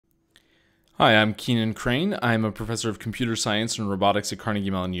Hi, I'm Keenan Crane. I'm a professor of computer science and robotics at Carnegie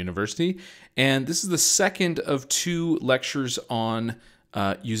Mellon University, and this is the second of two lectures on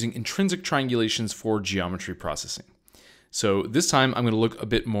using intrinsic triangulations for geometry processing. So this time I'm going to look a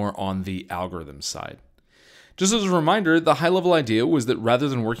bit more on the algorithm side. Just as a reminder, the high-level idea was that rather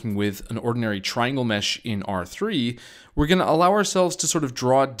than working with an ordinary triangle mesh in R3, we're going to allow ourselves to sort of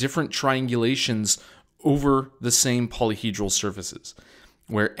draw different triangulations over the same polyhedral surfaces,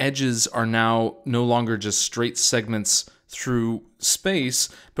 where edges are now no longer just straight segments through space,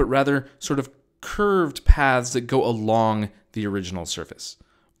 but rather sort of curved paths that go along the original surface.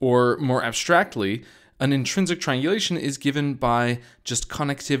 Or more abstractly, an intrinsic triangulation is given by just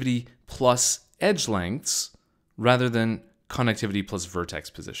connectivity plus edge lengths rather than connectivity plus vertex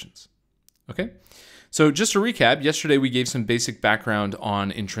positions. Okay? So just to recap, yesterday we gave some basic background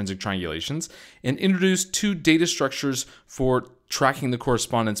on intrinsic triangulations and introduced two data structures for tracking the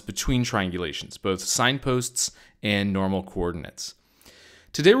correspondence between triangulations, both signposts and normal coordinates.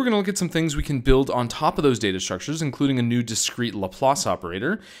 Today we're going to look at some things we can build on top of those data structures, including a new discrete Laplace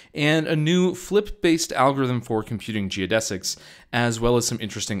operator and a new flip-based algorithm for computing geodesics, as well as some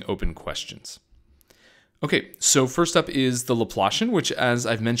interesting open questions. Okay, so first up is the Laplacian, which, as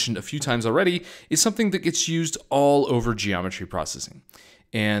I've mentioned a few times already, is something that gets used all over geometry processing.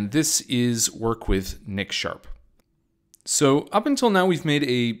 And this is work with Nick Sharp. So up until now, we've made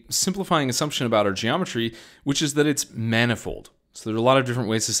a simplifying assumption about our geometry, which is that it's manifold. So there are a lot of different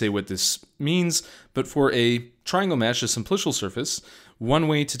ways to say what this means, but for a triangle mesh, a simplicial surface, one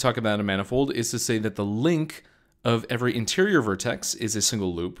way to talk about a manifold is to say that the link of every interior vertex is a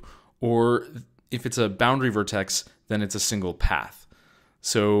single loop, or if it's a boundary vertex, then it's a single path.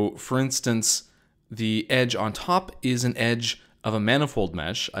 So for instance, the edge on top is an edge of a manifold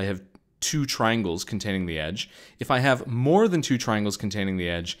mesh. I have two triangles containing the edge. If I have more than two triangles containing the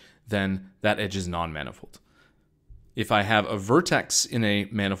edge, then that edge is non-manifold. If I have a vertex in a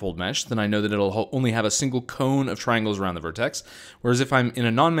manifold mesh, then I know that it'll only have a single cone of triangles around the vertex. Whereas if I'm in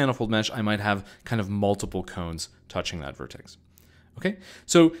a non-manifold mesh, I might have kind of multiple cones touching that vertex. Okay,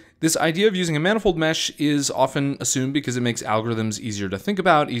 so this idea of using a manifold mesh is often assumed because it makes algorithms easier to think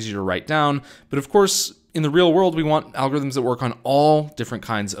about, easier to write down. But of course, in the real world, we want algorithms that work on all different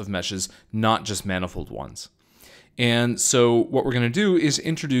kinds of meshes, not just manifold ones. And so what we're going to do is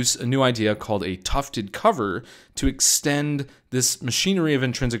introduce a new idea called a tufted cover to extend this machinery of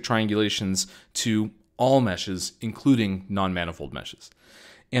intrinsic triangulations to all meshes, including non-manifold meshes.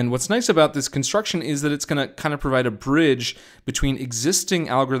 And what's nice about this construction is that it's going to kind of provide a bridge between existing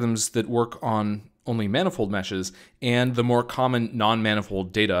algorithms that work on only manifold meshes and the more common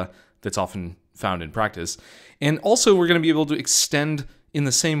non-manifold data that's often found in practice. And also we're going to be able to extend in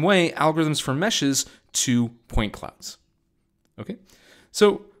the same way algorithms for meshes to point clouds. Okay?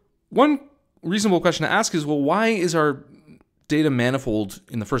 So one reasonable question to ask is, well, why is our data manifold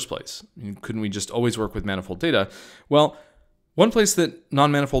in the first place? I mean, couldn't we just always work with manifold data? Well, one place that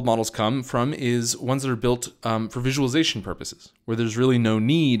non-manifold models come from is ones that are built for visualization purposes, where there's really no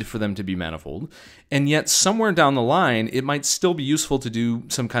need for them to be manifold. And yet somewhere down the line, it might still be useful to do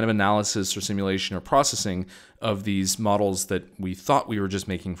some kind of analysis or simulation or processing of these models that we thought we were just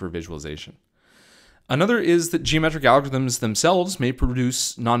making for visualization. Another is that geometric algorithms themselves may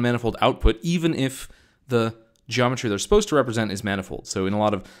produce non-manifold output, even if the geometry they're supposed to represent is manifold. So in a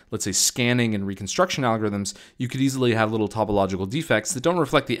lot of, let's say, scanning and reconstruction algorithms, you could easily have little topological defects that don't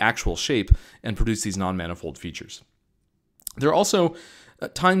reflect the actual shape and produce these non-manifold features. There are also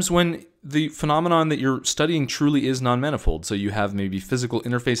times when the phenomenon that you're studying truly is non-manifold. So you have maybe physical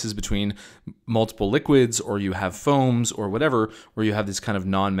interfaces between multiple liquids, or you have foams or whatever, where you have this kind of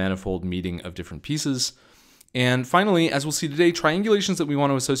non-manifold meeting of different pieces. And finally, as we'll see today, triangulations that we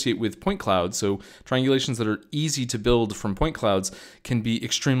want to associate with point clouds, so triangulations that are easy to build from point clouds, can be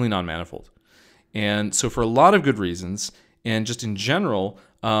extremely non-manifold. And so for a lot of good reasons, and just in general,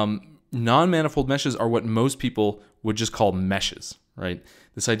 non-manifold meshes are what most people would just call meshes, right?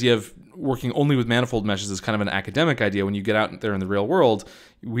 This idea of working only with manifold meshes is kind of an academic idea. When you get out there in the real world,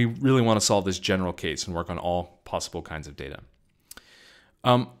 we really want to solve this general case and work on all possible kinds of data.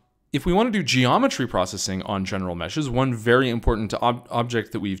 If we want to do geometry processing on general meshes, one very important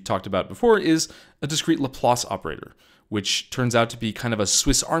object that we've talked about before is a discrete Laplace operator, which turns out to be kind of a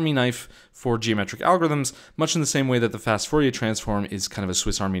Swiss Army knife for geometric algorithms, much in the same way that the fast Fourier transform is kind of a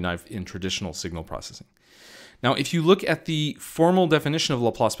Swiss Army knife in traditional signal processing. Now, if you look at the formal definition of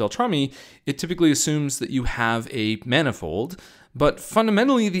Laplace-Beltrami, it typically assumes that you have a manifold, but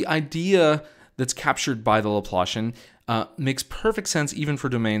fundamentally the idea that's captured by the Laplacian makes perfect sense even for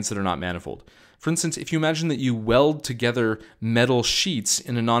domains that are not manifold. For instance, if you imagine that you weld together metal sheets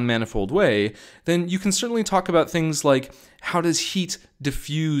in a non-manifold way, then you can certainly talk about things like how does heat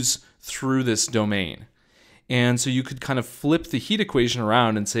diffuse through this domain? And so you could kind of flip the heat equation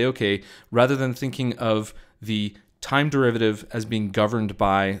around and say, okay, rather than thinking of the time derivative as being governed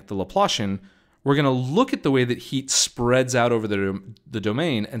by the Laplacian, we're going to look at the way that heat spreads out over the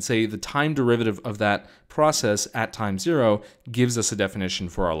domain and say the time derivative of that process at time zero gives us a definition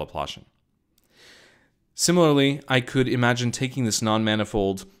for our Laplacian. Similarly, I could imagine taking this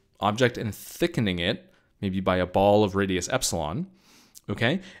non-manifold object and thickening it, maybe by a ball of radius epsilon,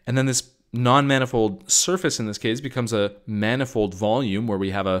 okay? And then this non-manifold surface in this case becomes a manifold volume where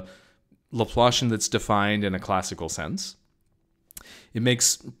we have a Laplacian that's defined in a classical sense. It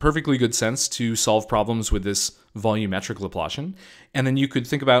makes perfectly good sense to solve problems with this volumetric Laplacian. And then you could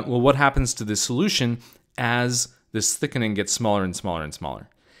think about, well, what happens to this solution as this thickening gets smaller and smaller and smaller?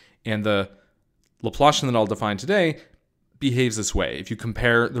 And the Laplacian that I'll define today behaves this way. If you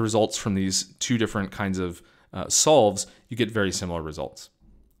compare the results from these two different kinds of solves, you get very similar results.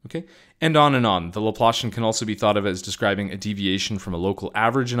 Okay, and on and on. The Laplacian can also be thought of as describing a deviation from a local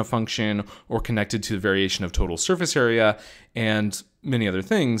average in a function or connected to the variation of total surface area and many other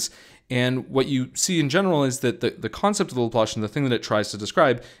things. And what you see in general is that the concept of the Laplacian, the thing that it tries to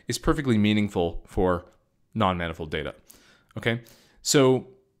describe, is perfectly meaningful for non-manifold data. Okay, so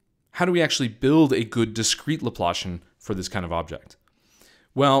how do we actually build a good discrete Laplacian for this kind of object?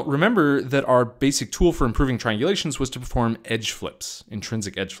 Well, remember that our basic tool for improving triangulations was to perform edge flips,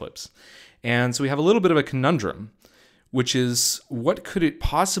 intrinsic edge flips. And so we have a little bit of a conundrum, which is what could it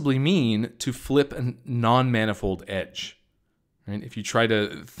possibly mean to flip a non-manifold edge? Right? If you try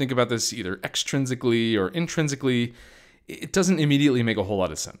to think about this either extrinsically or intrinsically, it doesn't immediately make a whole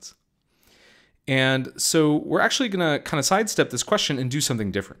lot of sense. And so we're actually going to kind of sidestep this question and do something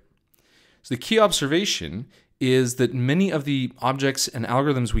different. So the key observation is that many of the objects and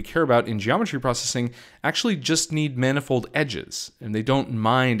algorithms we care about in geometry processing actually just need manifold edges, and they don't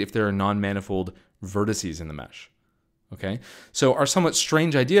mind if there are non-manifold vertices in the mesh. Okay? So our somewhat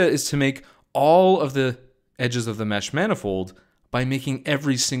strange idea is to make all of the edges of the mesh manifold by making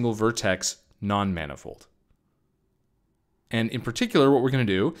every single vertex non-manifold. And in particular, what we're going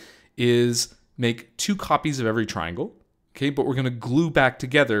to do is make two copies of every triangle, okay? But we're going to glue back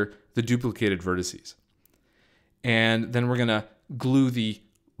together the duplicated vertices. And then we're going to glue the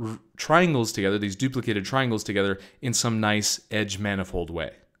triangles together, these duplicated triangles together, in some nice edge manifold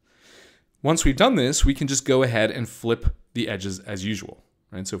way. Once we've done this, we can just go ahead and flip the edges as usual.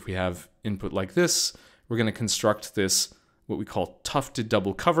 Right? So if we have input like this, we're going to construct this, what we call tufted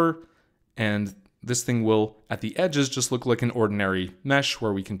double cover, and this thing will, at the edges, just look like an ordinary mesh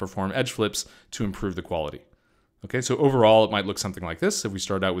where we can perform edge flips to improve the quality. Okay, so overall, it might look something like this. If we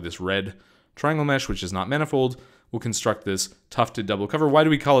start out with this red triangle mesh, which is not manifold, we'll construct this tufted double cover. Why do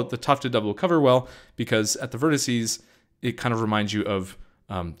we call it the tufted double cover? Well, because at the vertices, it kind of reminds you of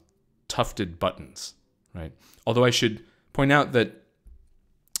tufted buttons, right? Although I should point out that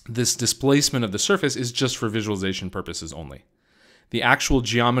this displacement of the surface is just for visualization purposes only. The actual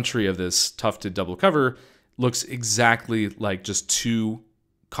geometry of this tufted double cover looks exactly like just two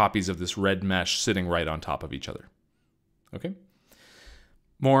copies of this red mesh sitting right on top of each other. Okay?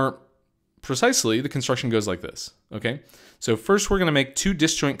 More precisely, the construction goes like this. Okay? So first we're going to make two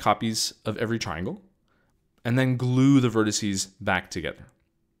disjoint copies of every triangle and then glue the vertices back together.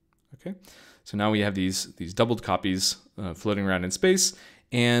 Okay? So now we have these doubled copies floating around in space,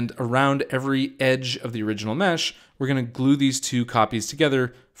 and around every edge of the original mesh, we're going to glue these two copies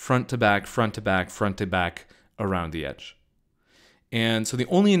together, front to back, front to back, front to back, around the edge. And so the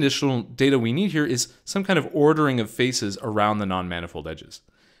only additional data we need here is some kind of ordering of faces around the non-manifold edges,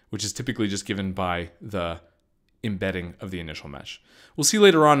 which is typically just given by the embedding of the initial mesh. We'll see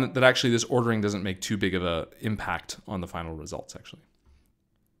later on that actually this ordering doesn't make too big of an impact on the final results, actually.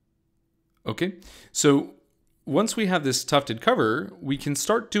 Okay, so once we have this tufted cover, we can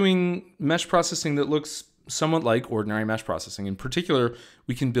start doing mesh processing that looks somewhat like ordinary mesh processing. In particular,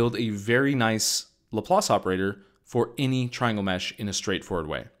 we can build a very nice Laplace operator for any triangle mesh in a straightforward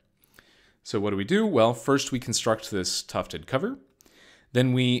way. So what do? Well, first we construct this tufted cover.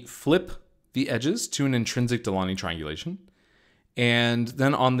 Then we flip the edges to an intrinsic Delaunay triangulation. And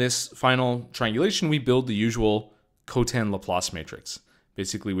then on this final triangulation, we build the usual cotan Laplace matrix.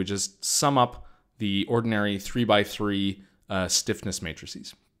 Basically, we just sum up the ordinary 3x3 stiffness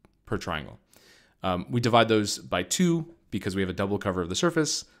matrices per triangle. We divide those by 2 because we have a double cover of the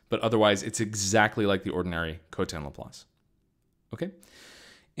surface, but otherwise it's exactly like the ordinary cotan Laplace. Okay?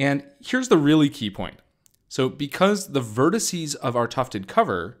 And here's the really key point. So because the vertices of our tufted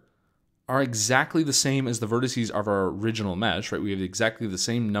cover are exactly the same as the vertices of our original mesh, right? We have exactly the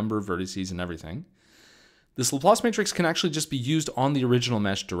same number of vertices and everything. This Laplace matrix can actually just be used on the original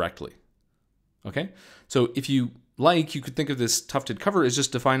mesh directly. Okay? So if you like, you could think of this tufted cover as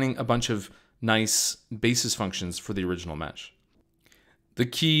just defining a bunch of nice basis functions for the original mesh. The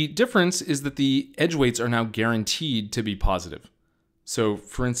key difference is that the edge weights are now guaranteed to be positive. So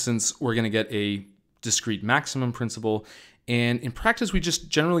for instance, we're going to get a discrete maximum principle, and in practice we just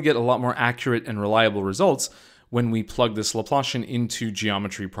generally get a lot more accurate and reliable results when we plug this Laplacian into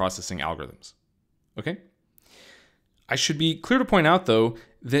geometry processing algorithms. Okay? I should be clear to point out though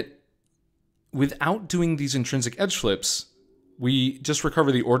that without doing these intrinsic edge flips, we just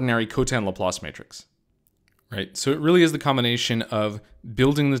recover the ordinary cotan Laplace matrix. Right? So it really is the combination of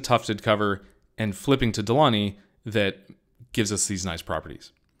building the tufted cover and flipping to Delaunay that gives us these nice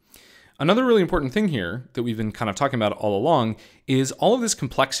properties. Another really important thing here that we've been kind of talking about all along is all of this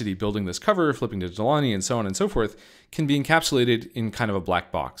complexity, building this cover, flipping to Delaunay, and so on and so forth, can be encapsulated in kind of a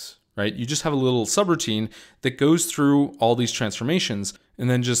black box, right? You just have a little subroutine that goes through all these transformations and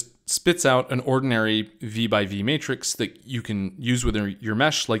then just spits out an ordinary V by V matrix that you can use within your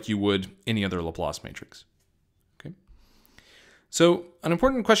mesh like you would any other Laplace matrix. Okay. So an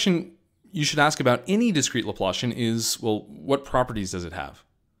important question you should ask about any discrete Laplacian is, well, what properties does it have?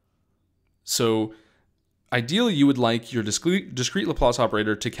 So ideally, you would like your discrete Laplace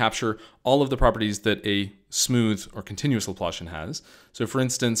operator to capture all of the properties that a smooth or continuous Laplacian has. So for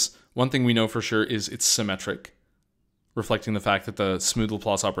instance, one thing we know for sure is it's symmetric, reflecting the fact that the smooth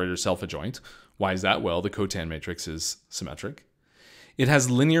Laplace operator is self-adjoint. Why is that? Well, the cotan matrix is symmetric. It has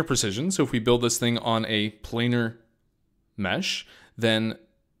linear precision, so if we build this thing on a planar mesh, then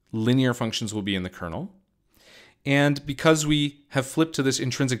linear functions will be in the kernel. And because we have flipped to this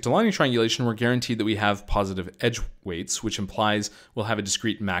intrinsic Delaunay triangulation, we're guaranteed that we have positive edge weights, which implies we'll have a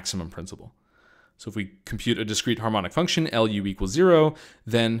discrete maximum principle. So if we compute a discrete harmonic function, LU equals 0,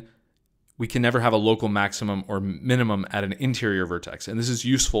 then we can never have a local maximum or minimum at an interior vertex. And this is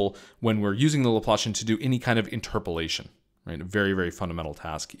useful when we're using the Laplacian to do any kind of interpolation, right? A very, very fundamental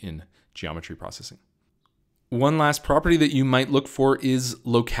task in geometry processing. One last property that you might look for is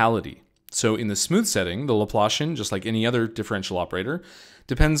locality. So in the smooth setting, the Laplacian, just like any other differential operator,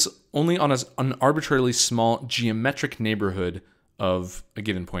 depends only on an arbitrarily small geometric neighborhood of a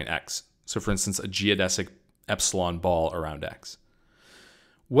given point x. So for instance, a geodesic epsilon ball around x.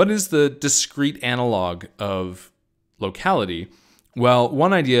 What is the discrete analog of locality? Well,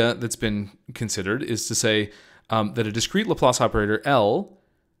 one idea that's been considered is to say that a discrete Laplace operator L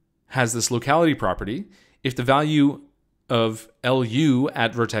has this locality property if the value of LU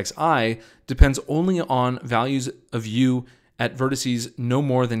at vertex I depends only on values of U at vertices no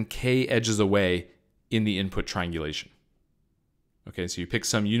more than k edges away in the input triangulation. Okay, so you pick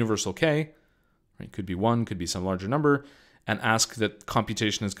some universal k, right? Could be 1, could be some larger number, and ask that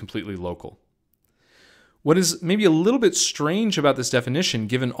computation is completely local. What is maybe a little bit strange about this definition,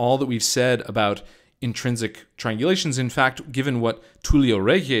 given all that we've said about intrinsic triangulations, in fact, given what Tullio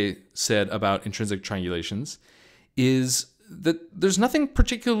Regge said about intrinsic triangulations, is that there's nothing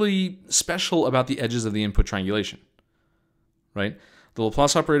particularly special about the edges of the input triangulation, right? The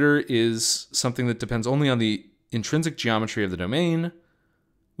Laplace operator is something that depends only on the intrinsic geometry of the domain.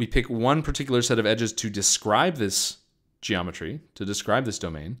 We pick one particular set of edges to describe this geometry, to describe this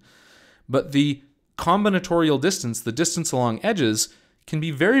domain, but the combinatorial distance, the distance along edges, can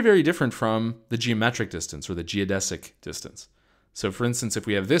be very, very different from the geometric distance or the geodesic distance. So for instance, if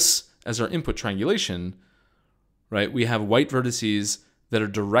we have this as our input triangulation, right, we have white vertices that are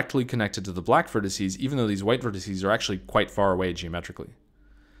directly connected to the black vertices, even though these white vertices are actually quite far away geometrically.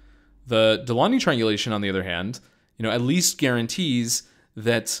 The Delaunay triangulation, on the other hand, at least guarantees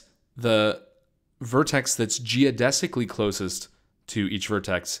that the vertex that's geodesically closest to each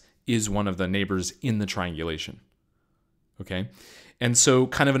vertex is one of the neighbors in the triangulation. Okay? And so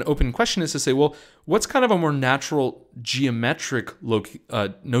kind of an open question is to say, well, what's kind of a more natural geometric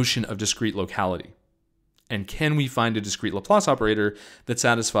notion of discrete locality? And can we find a discrete Laplace operator that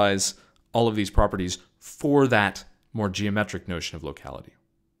satisfies all of these properties for that more geometric notion of locality?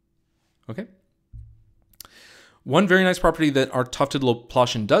 Okay. One very nice property that our tufted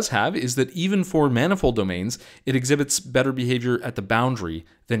Laplacian does have is that even for manifold domains, it exhibits better behavior at the boundary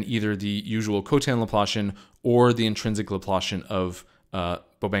than either the usual cotan Laplacian or the intrinsic Laplacian of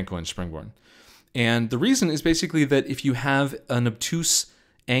Bobenko and Springborn. And the reason is basically that if you have an obtuse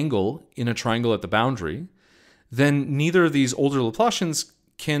angle in a triangle at the boundary, then neither of these older Laplacians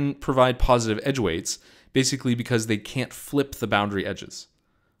can provide positive edge weights, basically because they can't flip the boundary edges.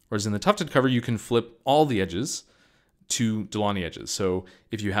 Whereas in the tufted cover, you can flip all the edges two Delaunay edges. So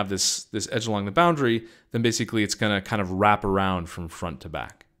if you have this edge along the boundary, then basically it's going to kind of wrap around from front to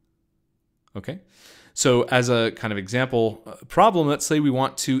back. Okay? So as a kind of example problem, let's say we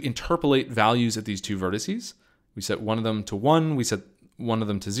want to interpolate values at these two vertices. We set one of them to 1, we set one of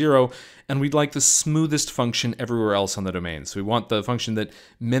them to 0, and we'd like the smoothest function everywhere else on the domain. So we want the function that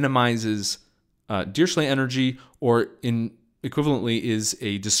minimizes Dirichlet energy, or equivalently is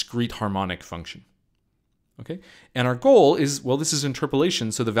a discrete harmonic function. Okay? And our goal is, well, this is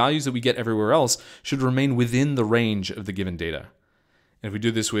interpolation, so the values that we get everywhere else should remain within the range of the given data. And if we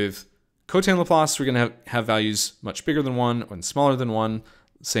do this with cotangent Laplace, we're going to have values much bigger than 1 and smaller than 1.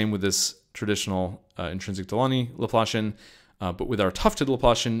 Same with this traditional intrinsic Delaunay Laplacian. But with our tufted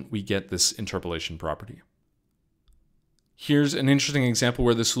Laplacian, we get this interpolation property. Here's an interesting example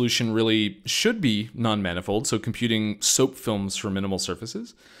where the solution really should be non-manifold, so computing soap films for minimal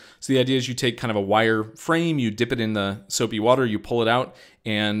surfaces. So the idea is you take kind of a wire frame, you dip it in the soapy water, you pull it out,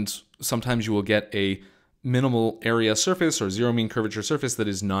 and sometimes you will get a minimal area surface or zero mean curvature surface that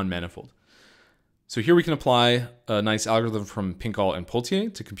is non-manifold. So here we can apply a nice algorithm from Pincal and Poultier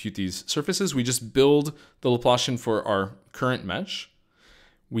to compute these surfaces. We just build the Laplacian for our current mesh.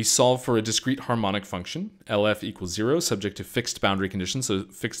 We solve for a discrete harmonic function, LF equals 0, subject to fixed boundary conditions, so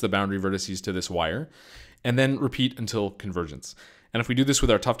fix the boundary vertices to this wire, and then repeat until convergence. And if we do this with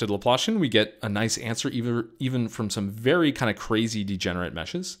our tufted Laplacian, we get a nice answer even from some very kind of crazy degenerate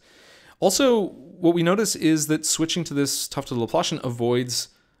meshes. Also, what we notice is that switching to this tufted Laplacian avoids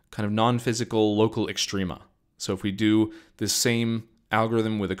kind of non-physical local extrema. So if we do this same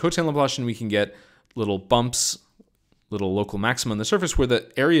algorithm with a cotangent Laplacian, we can get little bumps, little local maxima on the surface where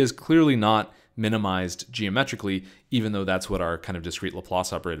the area is clearly not minimized geometrically, even though that's what our kind of discrete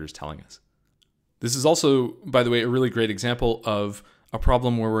Laplace operator is telling us. This is also, by the way, a really great example of a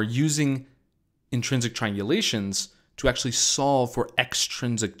problem where we're using intrinsic triangulations to actually solve for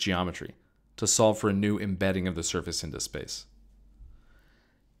extrinsic geometry, to solve for a new embedding of the surface into space.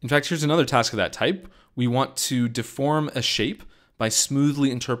 In fact, here's another task of that type. We want to deform a shape by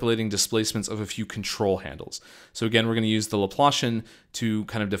smoothly interpolating displacements of a few control handles. So again, we're going to use the Laplacian to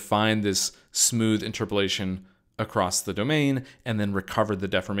kind of define this smooth interpolation across the domain and then recover the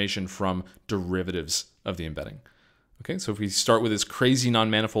deformation from derivatives of the embedding. Okay, so if we start with this crazy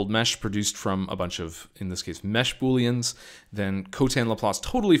non-manifold mesh produced from a bunch of, in this case, mesh booleans, then cotangent Laplace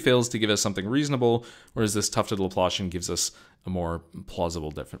totally fails to give us something reasonable, whereas this tufted Laplacian gives us a more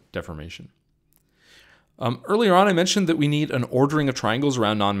plausible deformation. Earlier on, I mentioned that we need an ordering of triangles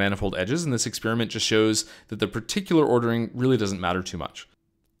around non-manifold edges, and this experiment just shows that the particular ordering really doesn't matter too much.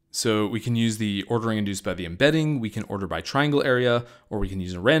 So we can use the ordering induced by the embedding, we can order by triangle area, or we can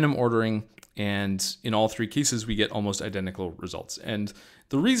use a random ordering, and in all three cases, we get almost identical results. And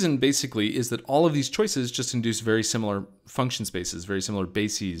the reason basically is that all of these choices just induce very similar function spaces, very similar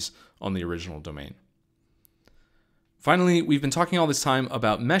bases on the original domain. Finally, we've been talking all this time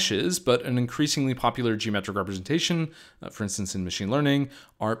about meshes, but an increasingly popular geometric representation, for instance in machine learning,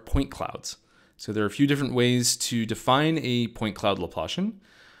 are point clouds. So there are a few different ways to define a point cloud Laplacian,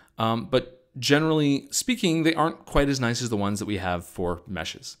 but generally speaking, they aren't quite as nice as the ones that we have for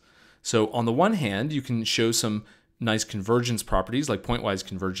meshes. So on the one hand, you can show some nice convergence properties like pointwise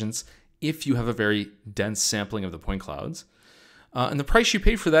convergence if you have a very dense sampling of the point clouds. And the price you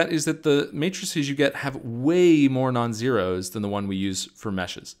pay for that is that the matrices you get have way more non-zeros than the one we use for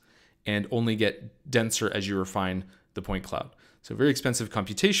meshes and only get denser as you refine the point cloud. So very expensive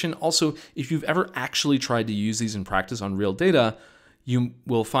computation. Also, if you've ever actually tried to use these in practice on real data, you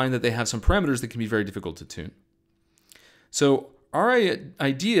will find that they have some parameters that can be very difficult to tune. So our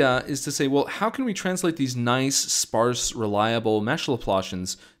idea is to say, well, how can we translate these nice, sparse, reliable mesh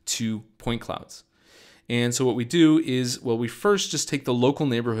Laplacians to point clouds? And so what we do is, well, we first just take the local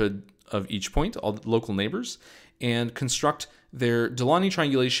neighborhood of each point, all the local neighbors, and construct their Delaunay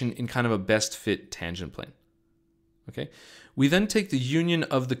triangulation in kind of a best fit tangent plane. Okay. We then take the union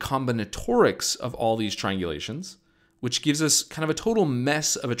of the combinatorics of all these triangulations, which gives us kind of a total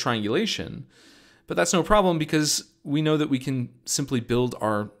mess of a triangulation. But that's no problem because we know that we can simply build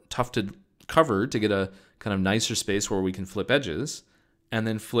our tufted cover to get a kind of nicer space where we can flip edges and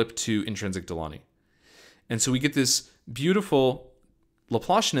then flip to intrinsic Delaunay. And so we get this beautiful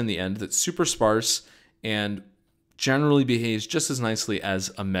Laplacian in the end that's super sparse and generally behaves just as nicely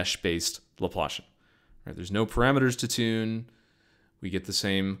as a mesh-based Laplacian. Right? There's no parameters to tune. We get the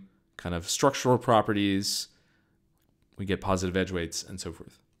same kind of structural properties. We get positive edge weights and so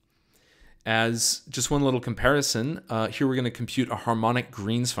forth. As just one little comparison, here we're going to compute a harmonic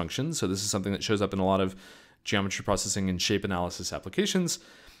Green's function. So this is something that shows up in a lot of geometry processing and shape analysis applications.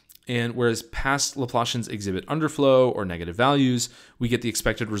 And whereas past Laplacians exhibit underflow or negative values, we get the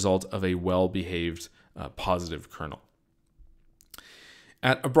expected result of a well-behaved positive kernel.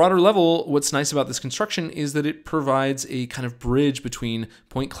 At a broader level, what's nice about this construction is that it provides a kind of bridge between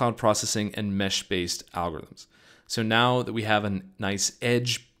point cloud processing and mesh-based algorithms. So now that we have a nice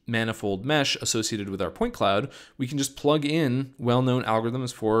edge manifold mesh associated with our point cloud, we can just plug in well-known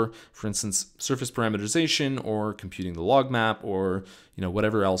algorithms for instance, surface parameterization or computing the log map or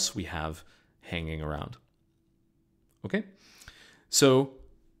whatever else we have hanging around. Okay, so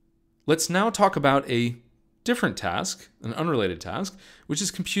let's now talk about a different task, an unrelated task, which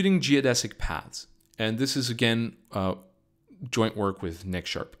is computing geodesic paths. And this is, again, joint work with Nick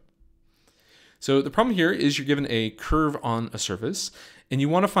Sharp. So the problem here is you're given a curve on a surface, and you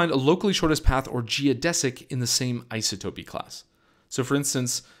want to find a locally shortest path, or geodesic, in the same isotopy class. So for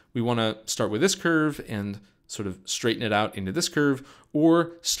instance, we want to start with this curve and sort of straighten it out into this curve,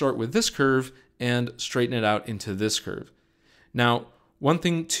 or start with this curve and straighten it out into this curve. Now, one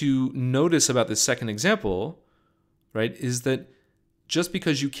thing to notice about this second example, right, is that just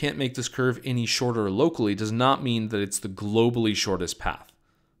because you can't make this curve any shorter locally does not mean that it's the globally shortest path,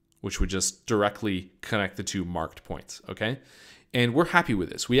 which would just directly connect the two marked points, okay? And we're happy with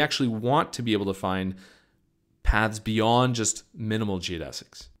this. We actually want to be able to find paths beyond just minimal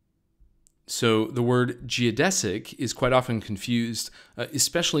geodesics. So the word geodesic is quite often confused,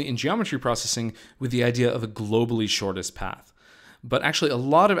 especially in geometry processing, with the idea of a globally shortest path. But actually, a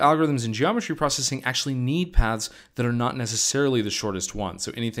lot of algorithms in geometry processing actually need paths that are not necessarily the shortest one.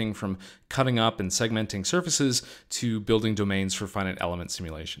 So anything from cutting up and segmenting surfaces to building domains for finite element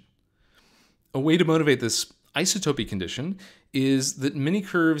simulation. A way to motivate this isotopy condition is that many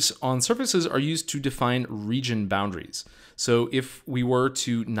curves on surfaces are used to define region boundaries. So if we were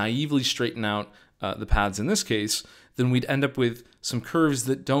to naively straighten out the paths in this case, then we'd end up with some curves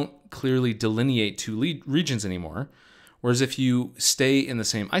that don't clearly delineate two regions anymore. Whereas if you stay in the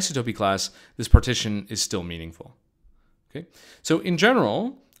same isotopy class, this partition is still meaningful. Okay? So in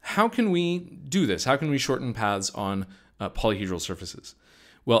general, how can we do this? How can we shorten paths on polyhedral surfaces?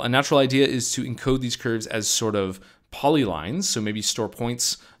 Well, a natural idea is to encode these curves as sort of polylines, so maybe store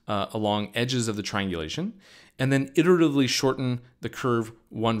points along edges of the triangulation, and then iteratively shorten the curve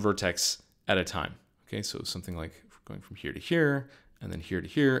one vertex at a time. Okay, so something like going from here to here, and then here to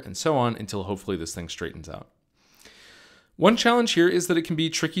here, and so on, until hopefully this thing straightens out. One challenge here is that it can be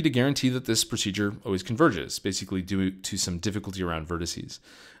tricky to guarantee that this procedure always converges, basically due to some difficulty around vertices.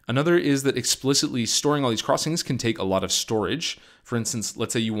 Another is that explicitly storing all these crossings can take a lot of storage. For instance,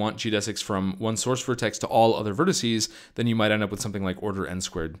 let's say you want geodesics from one source vertex to all other vertices, then you might end up with something like order n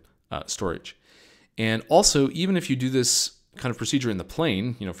squared storage. And also, even if you do this kind of procedure in the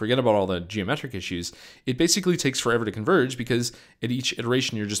plane, forget about all the geometric issues, it basically takes forever to converge because at each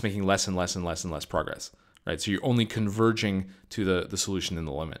iteration you're just making less and less and less and less progress. Right, so you're only converging to the solution in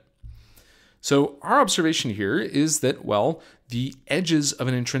the limit. So our observation here is that, well, the edges of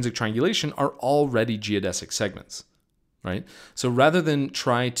an intrinsic triangulation are already geodesic segments, right? So rather than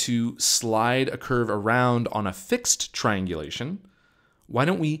try to slide a curve around on a fixed triangulation, why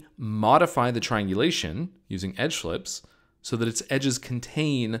don't we modify the triangulation using edge flips so that its edges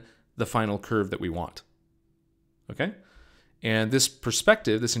contain the final curve that we want, okay? And this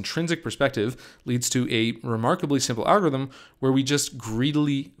perspective, this intrinsic perspective, leads to a remarkably simple algorithm where we just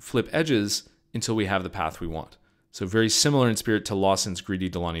greedily flip edges until we have the path we want. So very similar in spirit to Lawson's greedy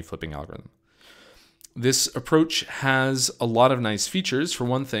Delaunay flipping algorithm. This approach has a lot of nice features. For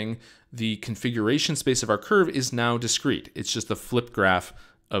one thing, the configuration space of our curve is now discrete. It's just the flip graph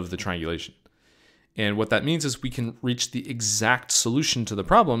of the triangulation. And what that means is we can reach the exact solution to the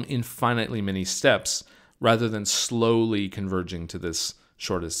problem in finitely many steps, rather than slowly converging to this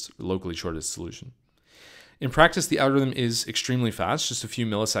locally shortest solution. In practice, the algorithm is extremely fast, just a few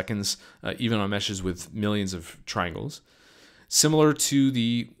milliseconds, even on meshes with millions of triangles. Similar to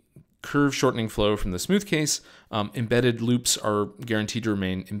the curve shortening flow from the smooth case, embedded loops are guaranteed to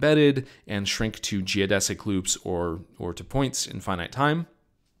remain embedded and shrink to geodesic loops or to points in finite time.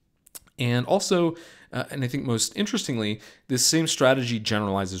 And also, and I think most interestingly, this same strategy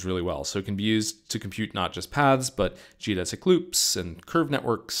generalizes really well. So it can be used to compute not just paths, but geodesic loops and curve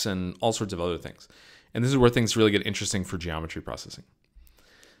networks and all sorts of other things. And this is where things really get interesting for geometry processing.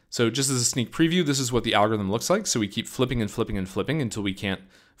 So just as a sneak preview, this is what the algorithm looks like. So we keep flipping and flipping and flipping until we can't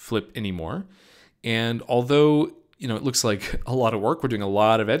flip anymore. And although it looks like a lot of work, we're doing a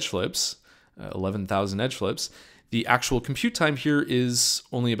lot of edge flips, 11,000 edge flips, the actual compute time here is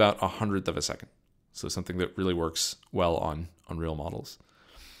only about 1/100 of a second. So something that really works well on real models.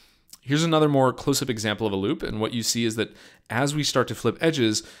 Here's another more close-up example of a loop, and what you see is that as we start to flip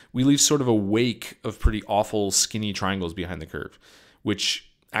edges, we leave sort of a wake of pretty awful skinny triangles behind the curve,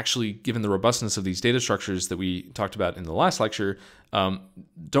 which actually, given the robustness of these data structures that we talked about in the last lecture,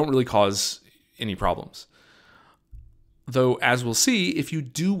 don't really cause any problems. Though, as we'll see, if you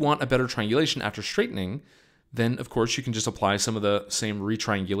do want a better triangulation after straightening, then of course you can just apply some of the same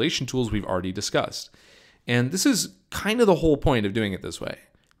retriangulation tools we've already discussed. And this is kind of the whole point of doing it this way,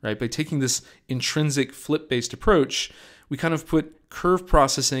 right? By taking this intrinsic flip-based approach, we kind of put curve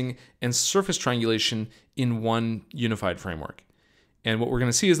processing and surface triangulation in one unified framework. And what we're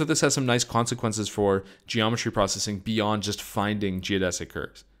going to see is that this has some nice consequences for geometry processing beyond just finding geodesic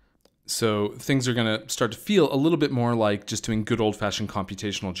curves. So things are going to start to feel a little bit more like just doing good old-fashioned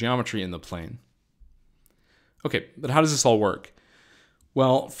computational geometry in the plane. Okay, but how does this all work?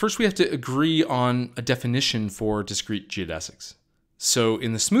 Well, first we have to agree on a definition for discrete geodesics. So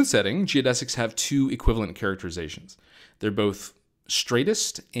in the smooth setting, geodesics have two equivalent characterizations. They're both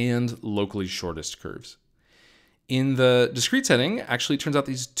straightest and locally shortest curves. In the discrete setting, actually, it turns out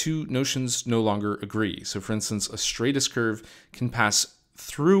these two notions no longer agree. So for instance, a straightest curve can pass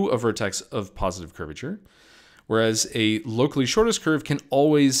through a vertex of positive curvature, whereas a locally shortest curve can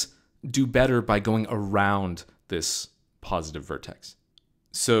always do better by going around this positive vertex.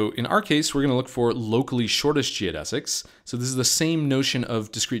 So in our case, we're going to look for locally shortest geodesics. So this is the same notion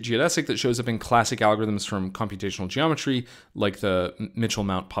of discrete geodesic that shows up in classic algorithms from computational geometry, like the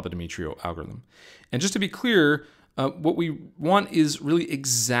Mitchell-Mount-Papadimitriou algorithm. And just to be clear, what we want is really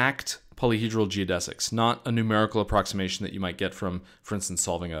exact polyhedral geodesics, not a numerical approximation that you might get from, for instance,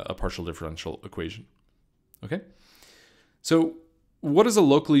 solving a partial differential equation. Okay? So what does a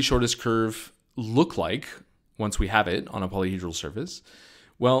locally shortest curve look like once we have it on a polyhedral surface?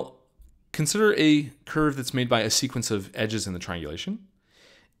 Well, consider a curve that's made by a sequence of edges in the triangulation.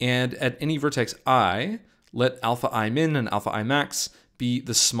 And at any vertex I, let alpha I min and alpha I max be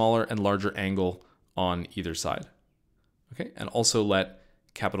the smaller and larger angle on either side. Okay, and also let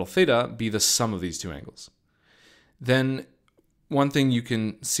capital theta be the sum of these two angles. Then one thing you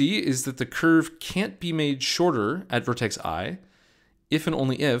can see is that the curve can't be made shorter at vertex I if and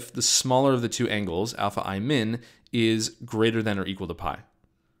only if the smaller of the two angles, alpha I min, is greater than or equal to pi.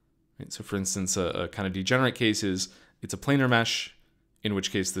 Right, so for instance, a kind of degenerate case is it's a planar mesh, in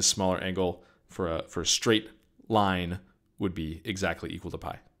which case this smaller angle for a straight line would be exactly equal to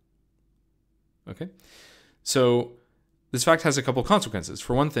pi. Okay, so this fact has a couple consequences.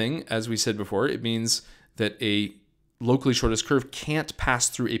 For one thing, as we said before, it means that a locally shortest curve can't pass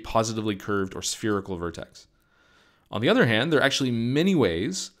through a positively curved or spherical vertex. On the other hand, there are actually many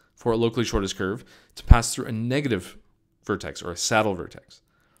ways for a locally shortest curve to pass through a negative vertex or a saddle vertex.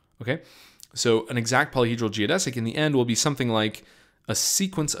 Okay, so an exact polyhedral geodesic in the end will be something like a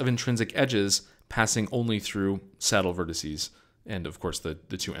sequence of intrinsic edges passing only through saddle vertices and, of course, the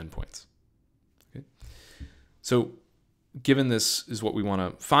two endpoints. Okay, so given this is what we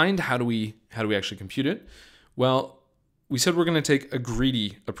want to find, how do we actually compute it? Well, we said we're going to take a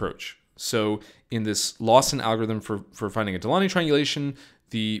greedy approach. So in this Lawson algorithm for finding a Delaunay triangulation,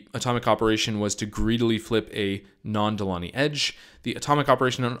 the atomic operation was to greedily flip a non-Delaunay edge. The atomic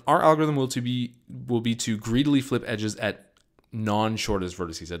operation on our algorithm will be to greedily flip edges at non-shortest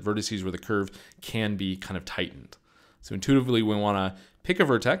vertices, at vertices where the curve can be kind of tightened. So intuitively, we want to pick a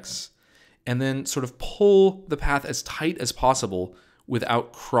vertex and then sort of pull the path as tight as possible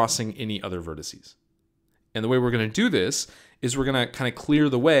without crossing any other vertices. And the way we're going to do this is we're going to kind of clear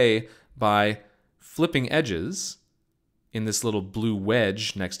the way by flipping edges in this little blue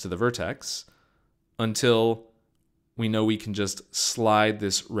wedge next to the vertex until we know we can just slide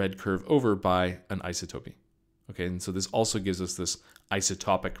this red curve over by an isotopy. Okay, and so this also gives us this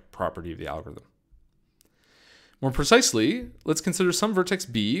isotopic property of the algorithm. More precisely, let's consider some vertex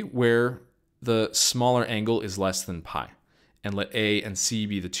B where the smaller angle is less than pi, and let A and C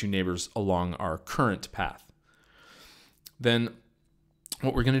be the two neighbors along our current path. Then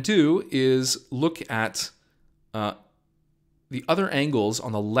what we're going to do is look at the other angles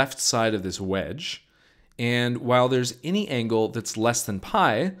on the left side of this wedge, and while there's any angle that's less than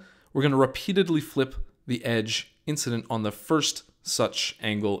pi, we're going to repeatedly flip the edge incident on the first such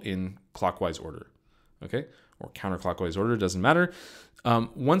angle in clockwise order, okay? Or counterclockwise order, doesn't matter.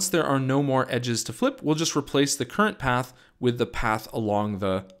 Once there are no more edges to flip, we'll just replace the current path with the path along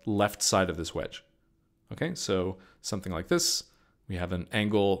the left side of this wedge. Okay, so something like this. We have an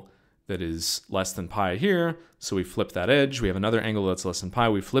angle that is less than pi here, so we flip that edge. We have another angle that's less than pi,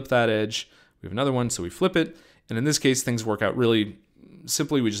 we flip that edge. We have another one, so we flip it. And in this case, things work out really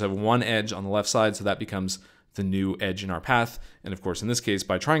simply. We just have one edge on the left side, so that becomes the new edge in our path. And of course, in this case,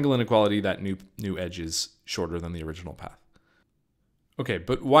 by triangle inequality, that new edge is shorter than the original path. Okay,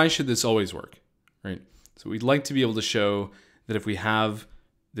 but why should this always work, right? So we'd like to be able to show that if we have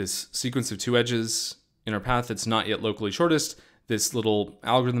this sequence of two edges in our path that's not yet locally shortest, this little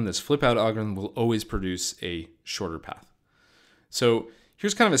algorithm, this flip out algorithm, will always produce a shorter path. So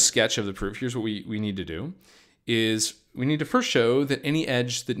here's kind of a sketch of the proof. Here's what we need to do, is we need to first show that any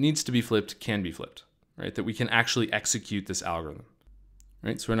edge that needs to be flipped can be flipped, right? That we can actually execute this algorithm,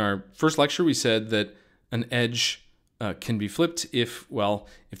 right? So in our first lecture, we said that an edge can be flipped if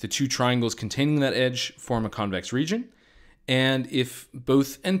the two triangles containing that edge form a convex region, and if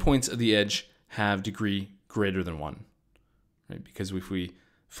both endpoints of the edge have degree greater than 1, right? Because if we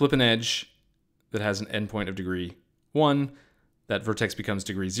flip an edge that has an endpoint of degree 1, that vertex becomes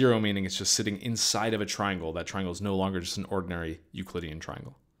degree 0, meaning it's just sitting inside of a triangle. That triangle is no longer just an ordinary Euclidean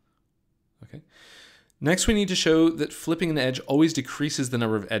triangle. Okay. Next, we need to show that flipping an edge always decreases the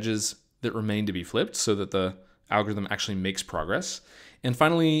number of edges that remain to be flipped, so that the algorithm actually makes progress. And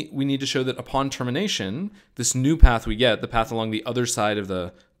finally, we need to show that upon termination, this new path we get, the path along the other side of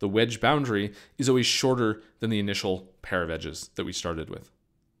the wedge boundary, is always shorter than the initial pair of edges that we started with.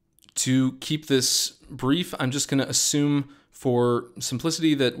 To keep this brief, I'm just going to assume for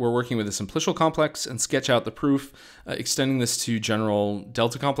simplicity that we're working with a simplicial complex and sketch out the proof. Extending this to general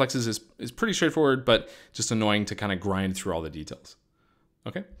delta complexes is pretty straightforward, but just annoying to kind of grind through all the details.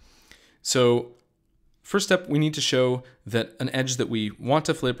 Okay, so first step, we need to show that an edge that we want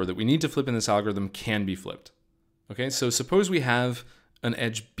to flip or that we need to flip in this algorithm can be flipped. Okay, so suppose we have an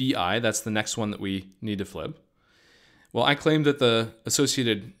edge BI, that's the next one that we need to flip. Well, I claim that the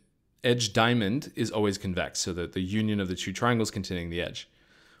associated edge diamond is always convex, so that the union of the two triangles containing the edge.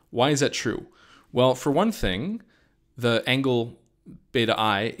 Why is that true? Well, for one thing, the angle beta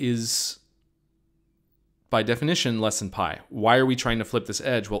I is by definition less than pi. Why are we trying to flip this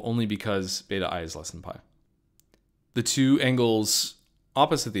edge? Well, only because beta I is less than pi. The two angles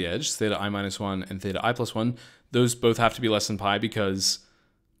opposite the edge, theta I minus 1 and theta I plus 1, those both have to be less than pi because,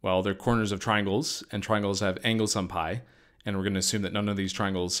 well, they're corners of triangles, and triangles have angles sum pi. And we're going to assume that none of these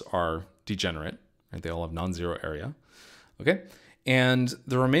triangles are degenerate, right? They all have non-zero area. Okay, and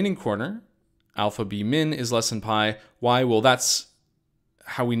the remaining corner, alpha b min, is less than pi. Why? Well, that's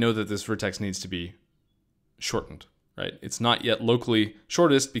how we know that this vertex needs to be shortened, right? It's not yet locally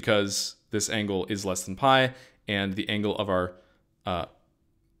shortest because this angle is less than pi, and the angle of our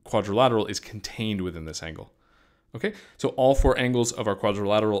quadrilateral is contained within this angle. Okay, so all four angles of our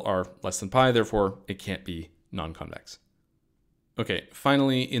quadrilateral are less than pi, therefore it can't be non-convex. Okay,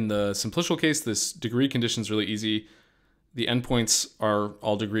 finally, in the simplicial case, this degree condition is really easy. The endpoints are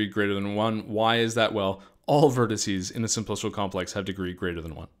all degree greater than 1. Why is that? Well, all vertices in the simplicial complex have degree greater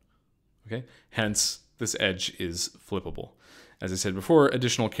than 1. Okay, hence this edge is flippable. As I said before,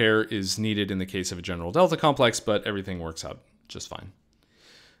 additional care is needed in the case of a general delta complex, but everything works out just fine.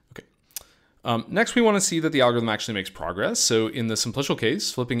 Okay. Next, we want to see that the algorithm actually makes progress. So in the simplicial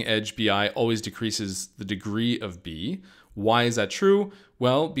case, flipping edge BI always decreases the degree of B. Why is that true?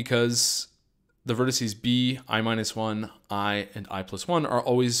 Well, because the vertices B, I minus 1, I, and I plus 1 are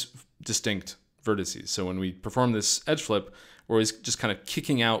always distinct vertices. So when we perform this edge flip, we're always just kind of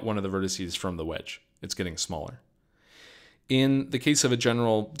kicking out one of the vertices from the wedge. It's getting smaller. In the case of a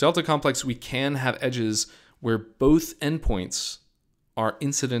general delta complex, we can have edges where both endpoints are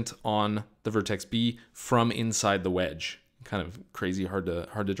incident on the vertex B from inside the wedge. Kind of crazy, hard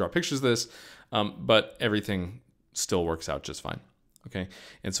to draw pictures of this, but everything still works out just fine. Okay,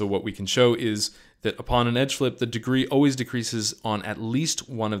 and so what we can show is that upon an edge flip, the degree always decreases on at least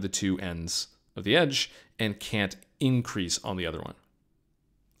one of the two ends of the edge and can't increase on the other one.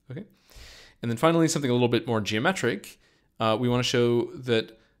 Okay, and then finally, something a little bit more geometric. We want to show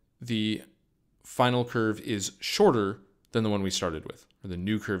that the final curve is shorter than the one we started with, or the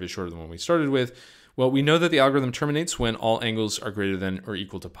new curve is shorter than the one we started with. Well, we know that the algorithm terminates when all angles are greater than or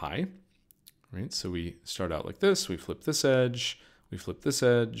equal to pi. Right, so we start out like this, we flip this edge, we flip this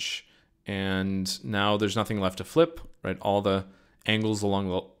edge, and now there's nothing left to flip, right? All the angles along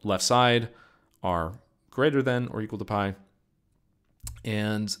the left side are greater than or equal to pi.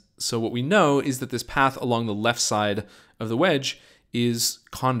 And so what we know is that this path along the left side of the wedge is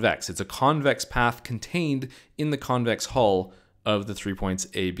convex. It's a convex path contained in the convex hull of the 3 points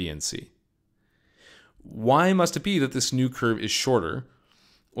A, B, and C. Why must it be that this new curve is shorter?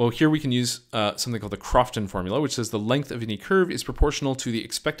 Well, here we can use something called the Crofton formula, which says the length of any curve is proportional to the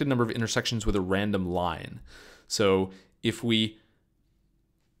expected number of intersections with a random line. So if we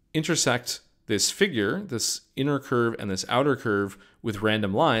intersect this figure, this inner curve and this outer curve with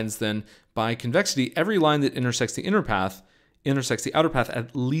random lines, then by convexity, every line that intersects the inner path intersects the outer path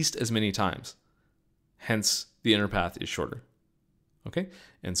at least as many times. Hence, the inner path is shorter. Okay,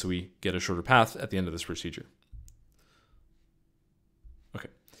 and so we get a shorter path at the end of this procedure. Okay,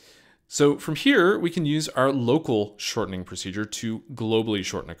 so from here, we can use our local shortening procedure to globally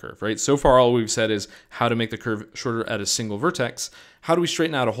shorten a curve, right? So far, all we've said is how to make the curve shorter at a single vertex. How do we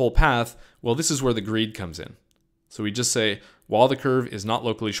straighten out a whole path? Well, this is where the greed comes in. So we just say, while the curve is not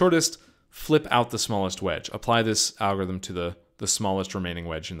locally shortest, flip out the smallest wedge. Apply this algorithm to the smallest remaining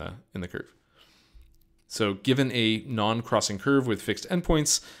wedge in the curve. So given a non-crossing curve with fixed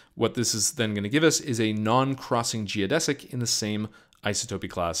endpoints, what this is then going to give us is a non-crossing geodesic in the same isotopy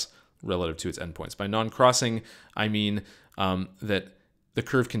class relative to its endpoints. By non-crossing, I mean that the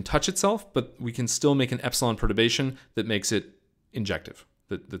curve can touch itself, but we can still make an epsilon perturbation that makes it injective,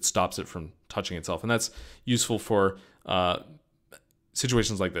 that stops it from touching itself. And that's useful for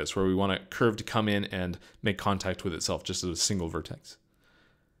situations like this, where we want a curve to come in and make contact with itself just as a single vertex.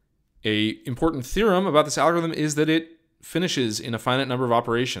 An important theorem about this algorithm is that it finishes in a finite number of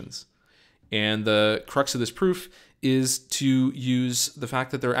operations. And the crux of this proof is to use the fact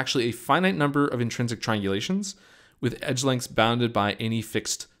that there are actually a finite number of intrinsic triangulations with edge lengths bounded by any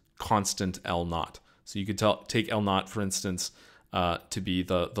fixed constant L naught. So you could take L naught, for instance, to be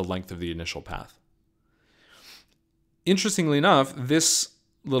the length of the initial path. Interestingly enough, this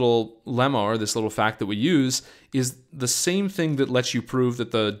little lemma, or this little fact that we use, is the same thing that lets you prove that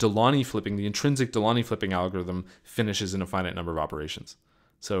the Delaunay flipping, the intrinsic Delaunay flipping algorithm, finishes in a finite number of operations.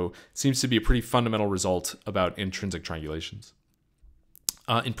 So it seems to be a pretty fundamental result about intrinsic triangulations.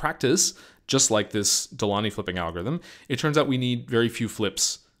 In practice, just like this Delaunay flipping algorithm, it turns out we need very few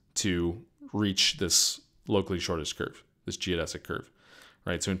flips to reach this locally shortest curve, this geodesic curve.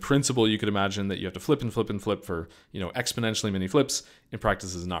 Right, so in principle, you could imagine that you have to flip and flip and flip for exponentially many flips. In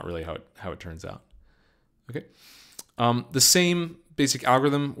practice, this is not really how it turns out. Okay, the same basic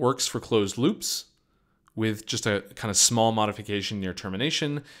algorithm works for closed loops with just a kind of small modification near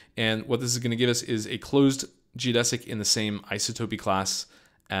termination. And what this is going to give us is a closed geodesic in the same isotopy class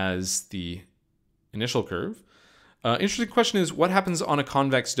as the initial curve. Interesting question is, what happens on a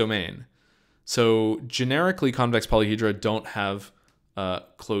convex domain? So generically, convex polyhedra don't have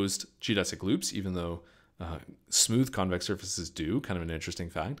closed geodesic loops, even though smooth convex surfaces do, kind of an interesting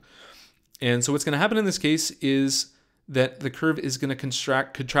fact. And so what's going to happen in this case is that the curve is going to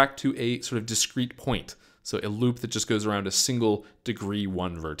contract to a sort of discrete point. So a loop that just goes around a single degree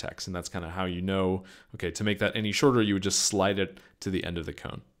 1 vertex. And that's kind of how you know, okay, to make that any shorter, you would just slide it to the end of the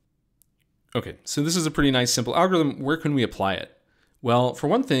cone. Okay, so this is a pretty nice simple algorithm. Where can we apply it? Well, for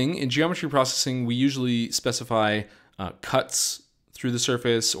one thing, in geometry processing, we usually specify cuts through the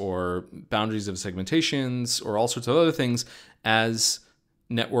surface or boundaries of segmentations or all sorts of other things as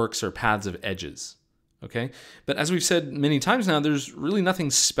networks or paths of edges. Okay, but as we've said many times now, there's really nothing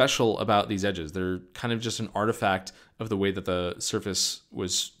special about these edges. They're kind of just an artifact of the way that the surface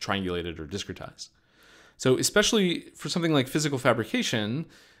was triangulated or discretized. So especially for something like physical fabrication,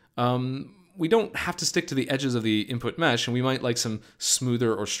 we don't have to stick to the edges of the input mesh, and we might like some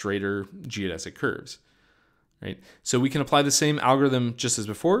smoother or straighter geodesic curves. Right? So we can apply the same algorithm just as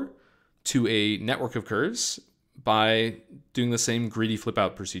before to a network of curves by doing the same greedy flip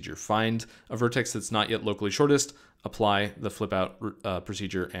out procedure. Find a vertex that's not yet locally shortest, apply the flip out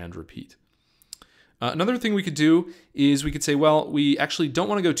procedure, and repeat. Another thing we could do is we could say, well, we actually don't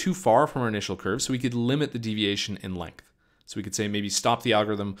want to go too far from our initial curve, so we could limit the deviation in length. So we could say maybe stop the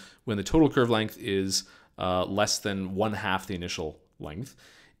algorithm when the total curve length is less than 1/2 the initial length.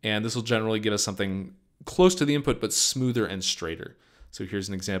 And this will generally give us something close to the input, but smoother and straighter. So here's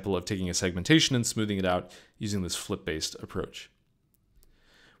an example of taking a segmentation and smoothing it out using this flip-based approach.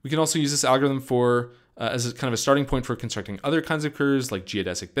 We can also use this algorithm for as a kind of a starting point for constructing other kinds of curves, like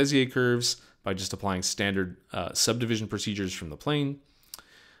geodesic Bezier curves, by just applying standard subdivision procedures from the plane.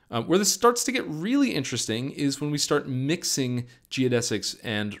 Where this starts to get really interesting is when we start mixing geodesics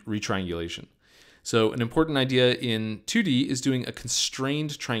and retriangulation. So an important idea in 2D is doing a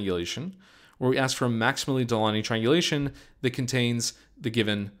constrained triangulation, where we ask for a maximally Delaunay triangulation that contains the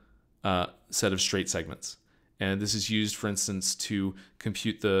given set of straight segments. And this is used, for instance, to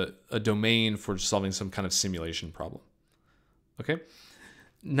compute a domain for solving some kind of simulation problem. Okay.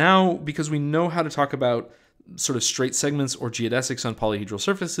 Now, because we know how to talk about sort of straight segments or geodesics on polyhedral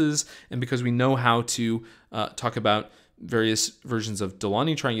surfaces, and because we know how to talk about various versions of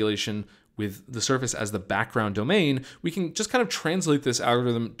Delaunay triangulation with the surface as the background domain, we can just kind of translate this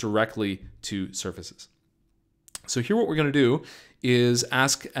algorithm directly to surfaces. So here what we're going to do is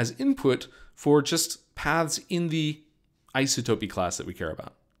ask as input for just paths in the isotopy class that we care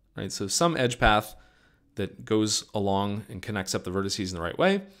about, right? So some edge path that goes along and connects up the vertices in the right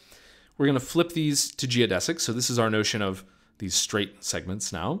way. We're going to flip these to geodesics. So this is our notion of these straight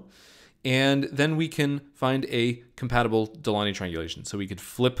segments now. And then we can find a compatible Delaunay triangulation. So we could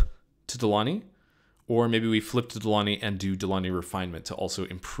flip to Delaunay, or maybe we flip to Delaunay and do Delaunay refinement to also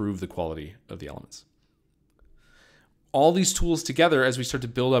improve the quality of the elements. All these tools together, as we start to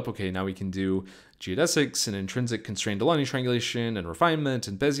build up, okay, now we can do geodesics and intrinsic constrained Delaunay triangulation and refinement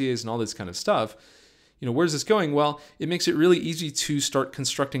and Béziers and all this kind of stuff. Where's this going? Well, it makes it really easy to start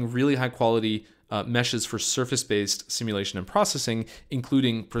constructing really high quality meshes for surface-based simulation and processing,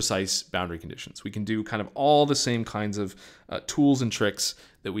 including precise boundary conditions. We can do kind of all the same kinds of tools and tricks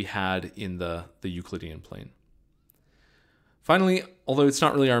that we had in the Euclidean plane. Finally, although it's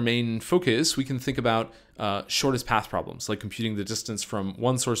not really our main focus, we can think about shortest path problems, like computing the distance from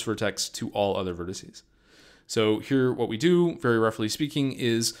one source vertex to all other vertices. So here what we do, very roughly speaking,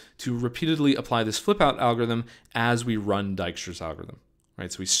 is to repeatedly apply this flip-out algorithm as we run Dijkstra's algorithm, right?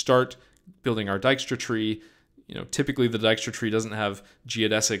 So we start building our Dijkstra tree. Typically the Dijkstra tree doesn't have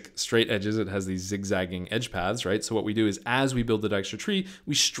geodesic straight edges. It has these zigzagging edge paths, right? So what we do is as we build the Dijkstra tree,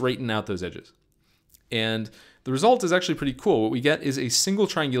 we straighten out those edges. And the result is actually pretty cool. What we get is a single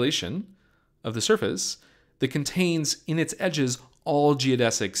triangulation of the surface that contains in its edges all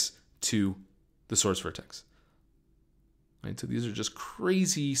geodesics to the source vertex. Right? So these are just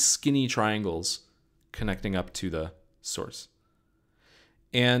crazy skinny triangles connecting up to the source.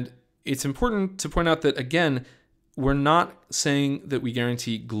 And it's important to point out that, again, we're not saying that we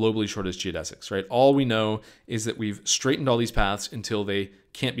guarantee globally shortest geodesics, right? All we know is that we've straightened all these paths until they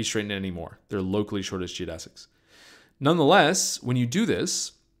can't be straightened anymore. They're locally shortest geodesics. Nonetheless, when you do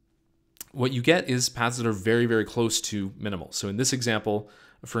this, what you get is paths that are very, very close to minimal. So in this example,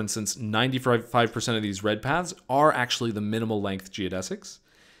 for instance, 95% of these red paths are actually the minimal length geodesics.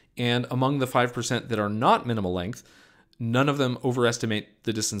 And among the 5% that are not minimal length, none of them overestimate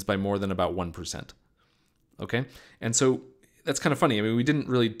the distance by more than about 1%. Okay? And so that's kind of funny. I mean, we didn't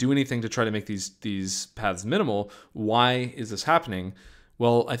really do anything to try to make these paths minimal. Why is this happening?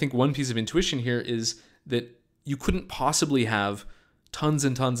 Well, I think one piece of intuition here is that you couldn't possibly have tons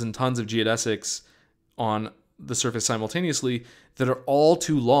and tons and tons of geodesics on the surface simultaneously that are all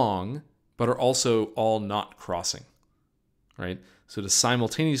too long, but are also all not crossing, right? So to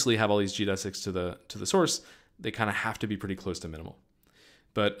simultaneously have all these geodesics to the source, they kind of have to be pretty close to minimal.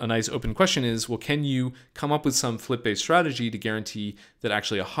 But a nice open question is, well, can you come up with some flip-based strategy to guarantee that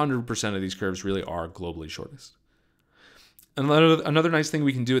actually 100% of these curves really are globally shortest? Another nice thing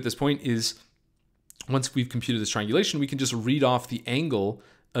we can do at this point is, once we've computed this triangulation, we can just read off the angle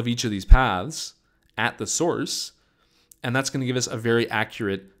of each of these paths at the source, and that's going to give us a very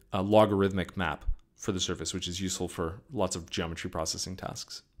accurate logarithmic map for the surface, which is useful for lots of geometry processing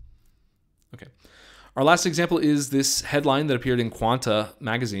tasks. Okay. Our last example is this headline that appeared in Quanta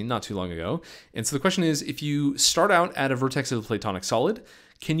magazine not too long ago. And so the question is, if you start out at a vertex of a Platonic solid,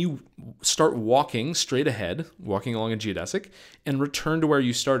 can you start walking straight ahead, walking along a geodesic, and return to where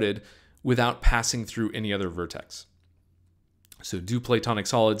you started without passing through any other vertex? So do Platonic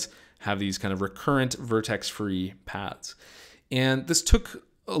solids have these kind of recurrent vertex-free paths? And this took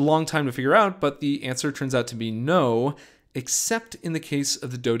a long time to figure out, but the answer turns out to be no, except in the case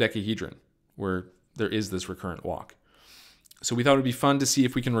of the dodecahedron, where there is this recurrent walk. So we thought it would be fun to see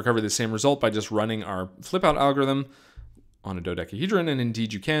if we can recover the same result by just running our flip-out algorithm on a dodecahedron, and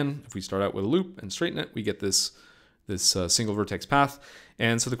indeed you can. If we start out with a loop and straighten it, we get this single vertex path.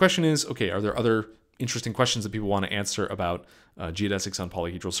 And so the question is, okay, are there other interesting questions that people want to answer about geodesics on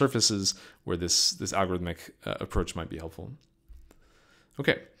polyhedral surfaces where this algorithmic approach might be helpful?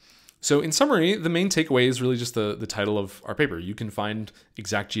 Okay, so in summary, the main takeaway is really just the title of our paper. You can find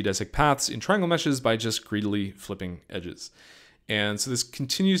exact geodesic paths in triangle meshes by just greedily flipping edges. And so this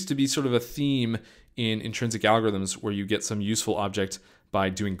continues to be sort of a theme in intrinsic algorithms where you get some useful object by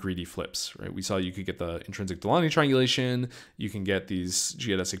doing greedy flips, right? We saw you could get the intrinsic Delaunay triangulation, you can get these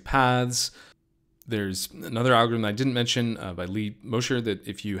geodesic paths. There's another algorithm I didn't mention by Lee Mosher that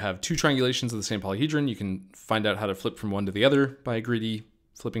if you have two triangulations of the same polyhedron, you can find out how to flip from one to the other by a greedy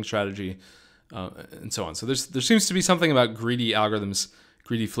flipping strategy, and so on. So there seems to be something about greedy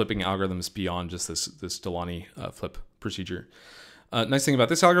flipping algorithms beyond just this Delaunay flip procedure. Nice thing about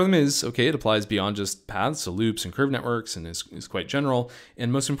this algorithm is, okay, it applies beyond just paths, so loops and curve networks, and is quite general.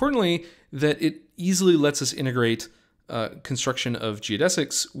 And most importantly, that it easily lets us integrate construction of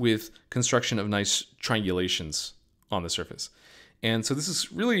geodesics with construction of nice triangulations on the surface. And so this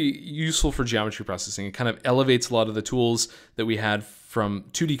is really useful for geometry processing. It kind of elevates a lot of the tools that we had from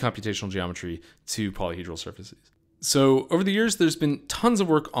 2D computational geometry to polyhedral surfaces. So over the years, there's been tons of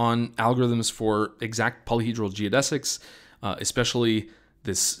work on algorithms for exact polyhedral geodesics, especially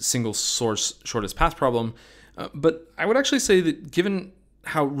this single source shortest path problem. But I would actually say that given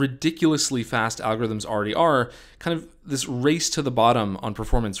how ridiculously fast algorithms already are, kind of this race to the bottom on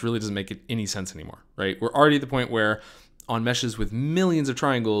performance really doesn't make any sense anymore, right? We're already at the point where on meshes with millions of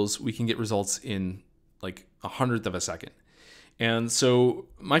triangles, we can get results in like 1/100th of a second. And so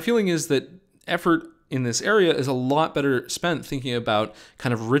my feeling is that effort in this area is a lot better spent thinking about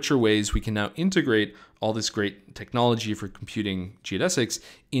kind of richer ways we can now integrate all this great technology for computing geodesics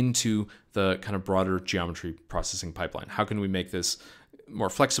into the kind of broader geometry processing pipeline. How can we make this more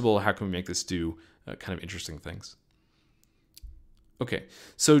flexible? How can we make this do kind of interesting things? Okay,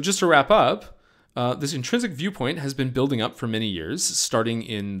 so just to wrap up, this intrinsic viewpoint has been building up for many years, starting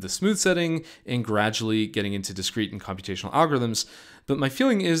in the smooth setting and gradually getting into discrete and computational algorithms. But my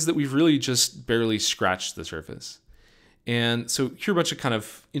feeling is that we've really just barely scratched the surface. And so here are a bunch of kind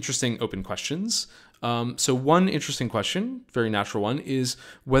of interesting open questions. So one interesting question, very natural one, is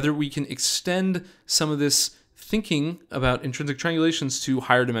whether we can extend some of this thinking about intrinsic triangulations to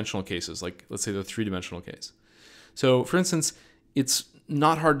higher dimensional cases, like let's say the 3-dimensional case. So for instance, it's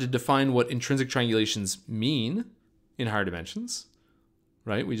not hard to define what intrinsic triangulations mean in higher dimensions,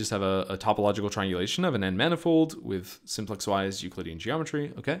 right? We just have a topological triangulation of an n-manifold with simplex-wise Euclidean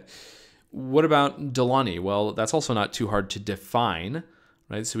geometry, okay? What about Delaunay? Well, that's also not too hard to define,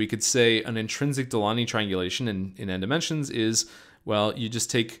 right? So we could say an intrinsic Delaunay triangulation in n dimensions is, well, you just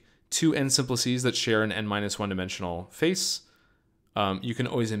take two n simplices that share an n-1 dimensional face. You can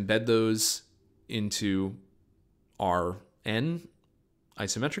always embed those into Rn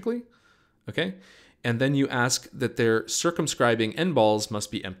isometrically, okay? And then you ask that their circumscribing n balls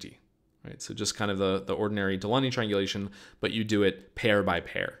must be empty, right? So just kind of the ordinary Delaunay triangulation, but you do it pair by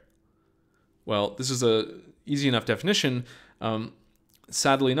pair. Well, this is a easy enough definition.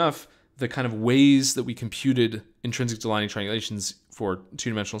 Sadly enough, the kind of ways that we computed intrinsic Delaunay triangulations for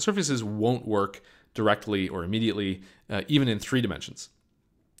 2-dimensional surfaces won't work directly or immediately, even in 3 dimensions.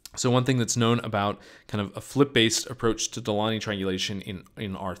 So one thing that's known about kind of a flip-based approach to Delaunay triangulation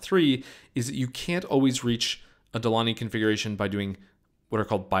in R3 is that you can't always reach a Delaunay configuration by doing what are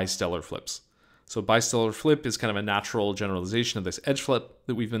called bistellar flips. So bistellar flip is kind of a natural generalization of this edge flip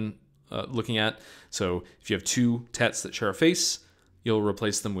that we've been looking at. So if you have 2 tets that share a face, you'll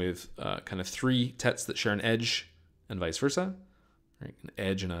replace them with kind of 3 tets that share an edge and vice versa. Right? An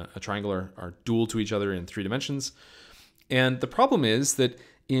edge and a triangle are dual to each other in 3 dimensions. And the problem is that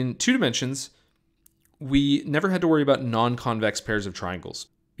in 2 dimensions, we never had to worry about non-convex pairs of triangles,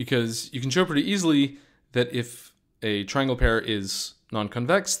 because you can show pretty easily that if a triangle pair is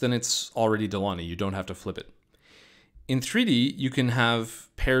non-convex, then it's already Delaunay. You don't have to flip it. In 3D, you can have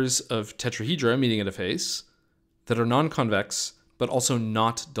pairs of tetrahedra meeting at a face that are non-convex, but also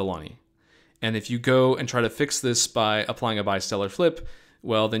not Delaunay. And if you go and try to fix this by applying a bistellar flip,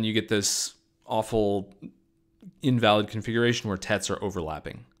 well, then you get this awful invalid configuration where tets are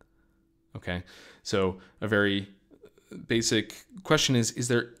overlapping. Okay, so a very basic question is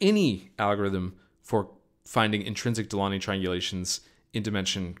there any algorithm for finding intrinsic Delaunay triangulations in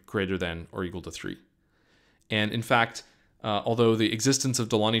dimension greater than or equal to 3? And in fact, although the existence of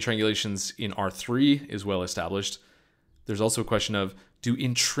Delaunay triangulations in R3 is well established, there's also a question of, do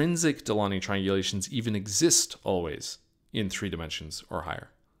intrinsic Delaunay triangulations even exist always in 3 dimensions or higher?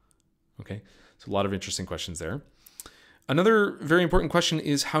 Okay, so a lot of interesting questions there. Another very important question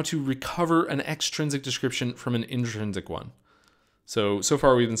is how to recover an extrinsic description from an intrinsic one. So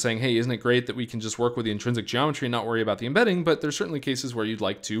far we've been saying, hey, isn't it great that we can just work with the intrinsic geometry and not worry about the embedding? But there's certainly cases where you'd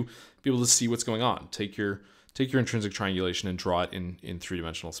like to be able to see what's going on. Take your intrinsic triangulation and draw it in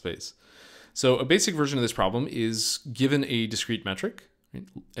 3-dimensional space. So a basic version of this problem is, given a discrete metric, right,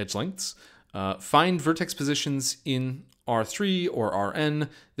 edge lengths, find vertex positions in R3 or Rn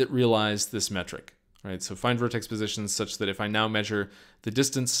that realize this metric. Right? So find vertex positions such that if I now measure the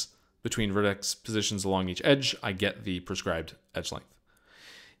distance between vertex positions along each edge, I get the prescribed edge length.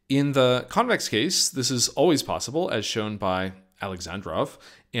 In the convex case, this is always possible, as shown by Alexandrov,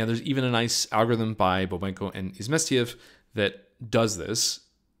 and there's even a nice algorithm by Bobenko and Izmestiev that does this,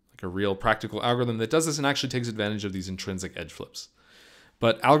 like a real practical algorithm that does this and actually takes advantage of these intrinsic edge flips.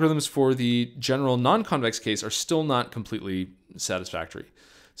 But algorithms for the general non-convex case are still not completely satisfactory.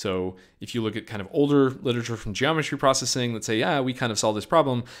 So if you look at kind of older literature from geometry processing that say, yeah, we kind of solved this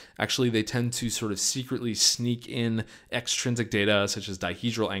problem, actually they tend to sort of secretly sneak in extrinsic data such as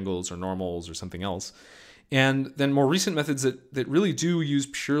dihedral angles or normals or something else. And then more recent methods that really do use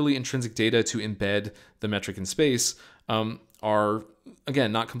purely intrinsic data to embed the metric in space are,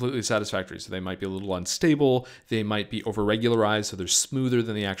 again, not completely satisfactory. So they might be a little unstable. They might be over-regularized, so they're smoother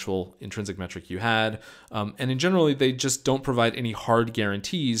than the actual intrinsic metric you had. And in general, they just don't provide any hard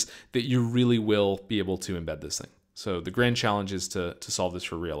guarantees that you really will be able to embed this thing. So the grand challenge is to solve this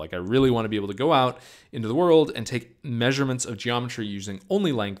for real. Like, I really want to be able to go out into the world and take measurements of geometry using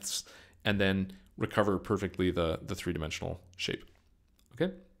only lengths and then recover perfectly the three-dimensional shape.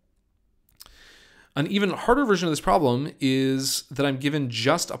 Okay? An even harder version of this problem is that I'm given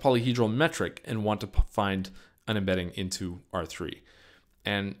just a polyhedral metric and want to find an embedding into R3.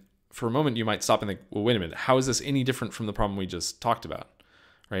 And for a moment, you might stop and think, well, wait a minute, how is this any different from the problem we just talked about,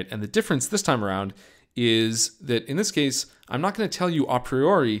 right? And the difference this time around is that in this case, I'm not going to tell you a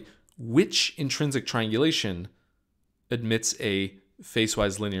priori which intrinsic triangulation admits a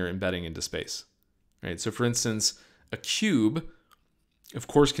face-wise linear embedding into space, right? So for instance, a cube, of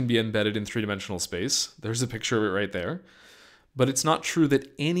course, can be embedded in three-dimensional space. There's a picture of it right there. But it's not true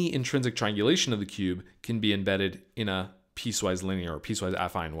that any intrinsic triangulation of the cube can be embedded in a piecewise linear or piecewise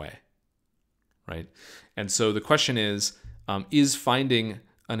affine way, right? And so the question is finding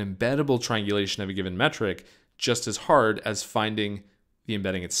an embeddable triangulation of a given metric just as hard as finding the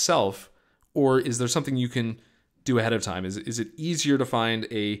embedding itself? Or is there something you can do ahead of time? Is it easier to find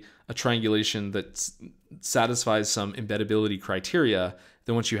a triangulation that satisfies some embeddability criteria?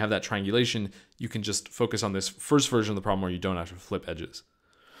 Then once you have that triangulation, you can just focus on this first version of the problem where you don't have to flip edges.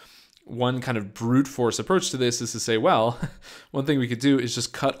 One kind of brute force approach to this is to say, well, one thing we could do is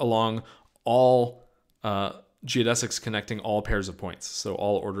just cut along all geodesics connecting all pairs of points. So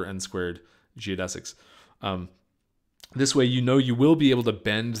all order n squared geodesics. This way, you will be able to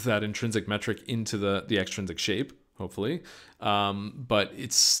bend that intrinsic metric into the extrinsic shape, hopefully, but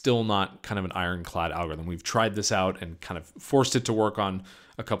it's still not kind of an ironclad algorithm. We've tried this out and kind of forced it to work on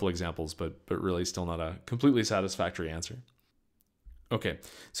a couple examples, but really still not a completely satisfactory answer. Okay,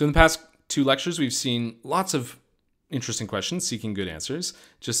 so in the past 2 lectures, we've seen lots of interesting questions seeking good answers.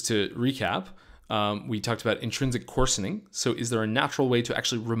 Just to recap, we talked about intrinsic coarsening. So is there a natural way to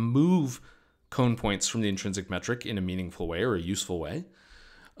actually remove cone points from the intrinsic metric in a meaningful way or a useful way?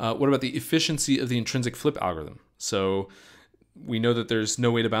 What about the efficiency of the intrinsic flip algorithm? So we know that there's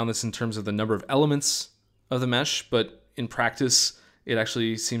no way to bound this in terms of the number of elements of the mesh, but in practice, it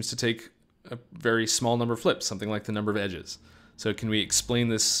actually seems to take a very small number of flips, something like the number of edges. So can we explain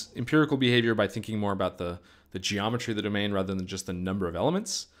this empirical behavior by thinking more about the geometry of the domain rather than just the number of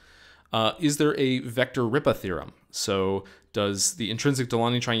elements? Is there a vector Ripa theorem? So does the intrinsic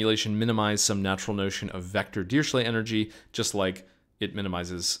Delaunay triangulation minimize some natural notion of vector Dirichlet energy, just like it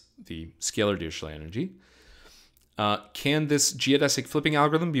minimizes the scalar Dirichlet energy? Can this geodesic flipping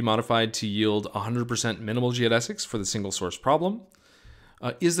algorithm be modified to yield 100% minimal geodesics for the single source problem?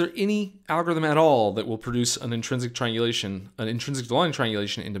 Is there any algorithm at all that will produce an intrinsic triangulation, an intrinsic Delaunay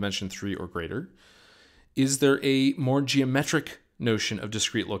triangulation in dimension 3 or greater? Is there a more geometric notion of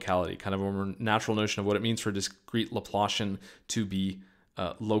discrete locality, kind of a more natural notion of what it means for a discrete Laplacian to be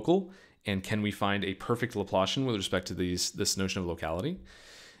local? And can we find a perfect Laplacian with respect to this notion of locality?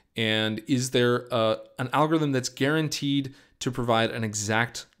 And is there an algorithm that's guaranteed to provide an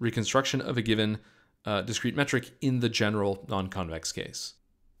exact reconstruction of a given discrete metric in the general non-convex case?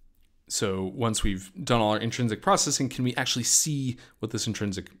 So once we've done all our intrinsic processing, can we actually see what this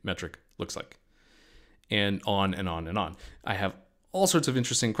intrinsic metric looks like? And on and on and on. I have all sorts of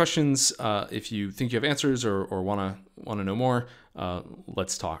interesting questions. If you think you have answers or wanna know more,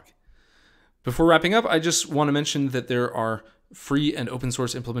 let's talk. Before wrapping up, I just want to mention that there are free and open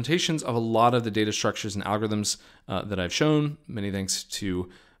source implementations of a lot of the data structures and algorithms that I've shown. Many thanks to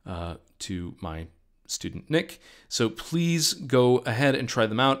my student Nick. So please go ahead and try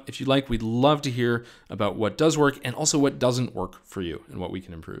them out. If you'd like, we'd love to hear about what does work and also what doesn't work for you and what we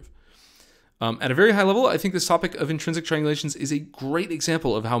can improve. At a very high level, I think this topic of intrinsic triangulations is a great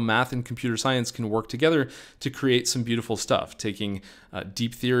example of how math and computer science can work together to create some beautiful stuff, taking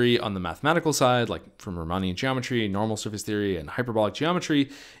deep theory on the mathematical side, like from Riemannian geometry, normal surface theory, and hyperbolic geometry,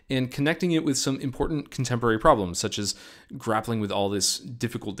 and connecting it with some important contemporary problems, such as grappling with all this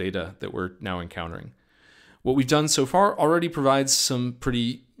difficult data that we're now encountering. What we've done so far already provides some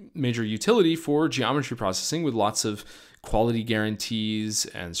pretty major utility for geometry processing with lots of quality guarantees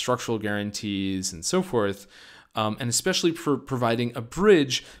and structural guarantees and so forth, and especially for providing a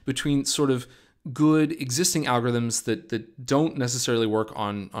bridge between sort of good existing algorithms that don't necessarily work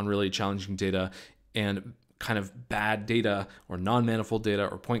on really challenging data and kind of bad data or non-manifold data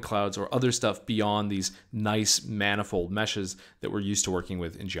or point clouds or other stuff beyond these nice manifold meshes that we're used to working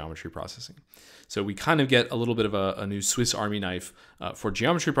with in geometry processing. So we kind of get a little bit of a new Swiss Army knife for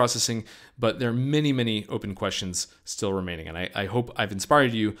geometry processing, but there are many, many open questions still remaining. And I hope I've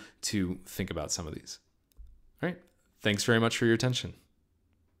inspired you to think about some of these. All right. Thanks very much for your attention.